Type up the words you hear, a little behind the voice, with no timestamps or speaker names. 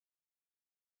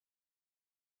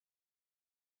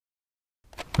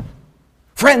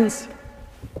Friends,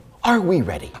 are we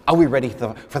ready? Are we ready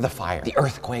for the fire, the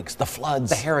earthquakes, the floods,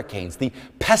 the hurricanes, the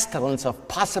pestilence of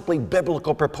possibly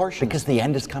biblical proportions? Because the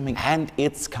end is coming, and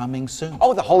it's coming soon.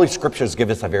 Oh, the Holy Scriptures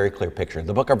give us a very clear picture.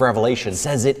 The book of Revelation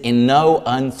says it in no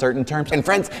uncertain terms. And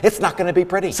friends, it's not going to be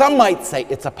pretty. Some might say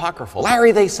it's apocryphal.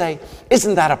 Larry, they say,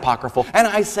 isn't that apocryphal? And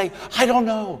I say, I don't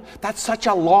know. That's such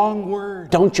a long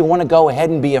word. Don't you want to go ahead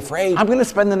and be afraid? I'm going to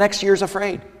spend the next years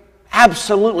afraid.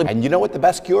 Absolutely. And you know what the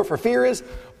best cure for fear is?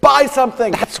 Buy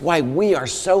something. That's why we are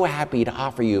so happy to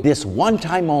offer you this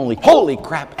one-time only, holy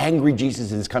crap, Angry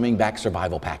Jesus is Coming Back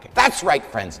survival packet. That's right,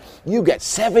 friends. You get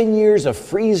 7 years of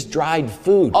freeze-dried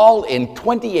food, all in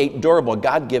 28 durable,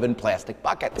 God-given plastic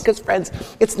buckets. Because, friends,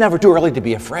 it's never too early to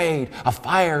be afraid of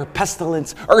fire,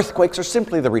 pestilence, earthquakes, or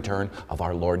simply the return of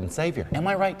our Lord and Savior. Am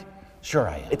I right? Sure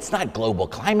I am. It's not global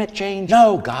climate change.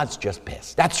 No, God's just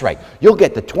pissed. That's right. You'll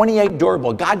get the 28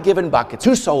 durable God-given buckets,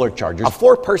 2 solar chargers, a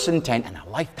 4-person tent, and a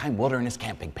lifetime wilderness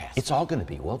camping pass. It's all going to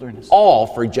be wilderness. All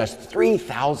for just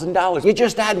 $3,000. You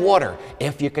just add water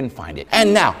if you can find it.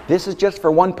 And now, this is just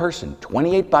for one person.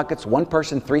 28 buckets, one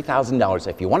person, $3,000.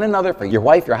 If you want another for your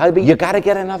wife, your husband, you got to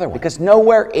get another one. Because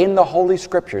nowhere in the Holy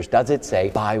Scriptures does it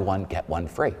say, buy one, get one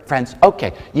free. Friends,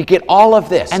 okay, you get all of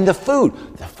this. And the food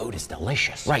is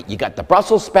delicious. Right, you got the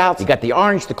Brussels sprouts, you got the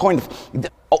orange, the corn,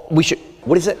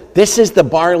 what is it? This is the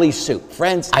barley soup.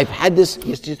 Friends, I've had this,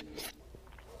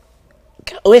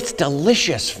 it's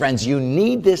delicious, friends. You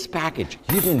need this package.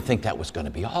 You didn't think that was going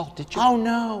to be all, did you? Oh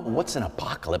no, what's an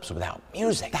apocalypse without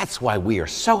music? That's why we are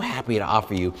so happy to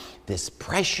offer you this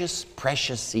precious,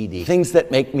 precious CD. Things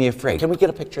that make me afraid. Can we get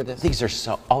a picture of this? These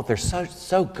are they're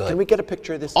so good. Can we get a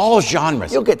picture of this? All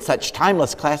genres. You'll get such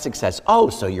timeless classics as, Oh,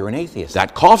 So You're an Atheist.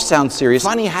 That Cough Sounds Serious.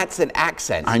 Funny Hats and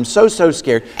Accents. I'm So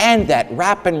Scared. And that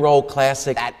rap and roll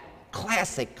classic, that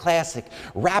classic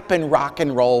rap and rock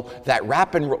and roll, that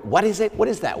rap and roll, what is it? What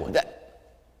is that one?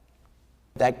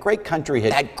 That great country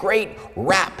hit, that great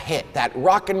rap hit, that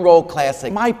rock and roll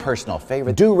classic, my personal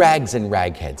favorite, Do-Rags and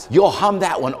Ragheads. You'll hum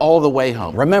that one all the way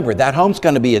home. Remember, that home's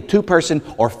going to be a 2-person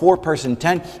or 4-person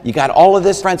tent. You got all of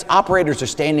this. Friends, operators are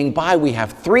standing by. We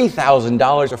have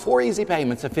 $3,000 or 4 easy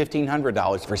payments of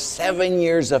 $1,500 for 7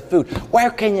 years of food.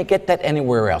 Where can you get that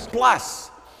anywhere else? Plus,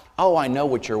 oh, I know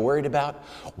what you're worried about.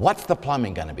 What's the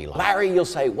plumbing going to be like? Larry, you'll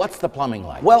say, what's the plumbing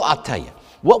like? Well, I'll tell you.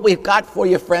 What we've got for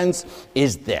you, friends,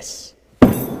 is this.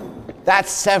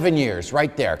 That's 7 years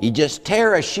right there. You just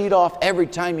tear a sheet off every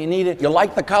time you need it. You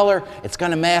like the color, it's going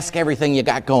to mask everything you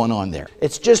got going on there.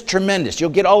 It's just tremendous.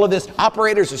 You'll get all of this.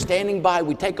 Operators are standing by.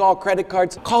 We take all credit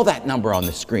cards. Call that number on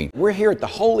the screen. We're here at the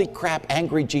Holy Crap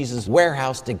Angry Jesus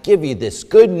warehouse to give you this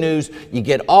good news. You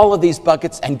get all of these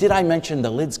buckets. And did I mention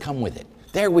the lids come with it?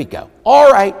 There we go.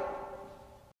 All right.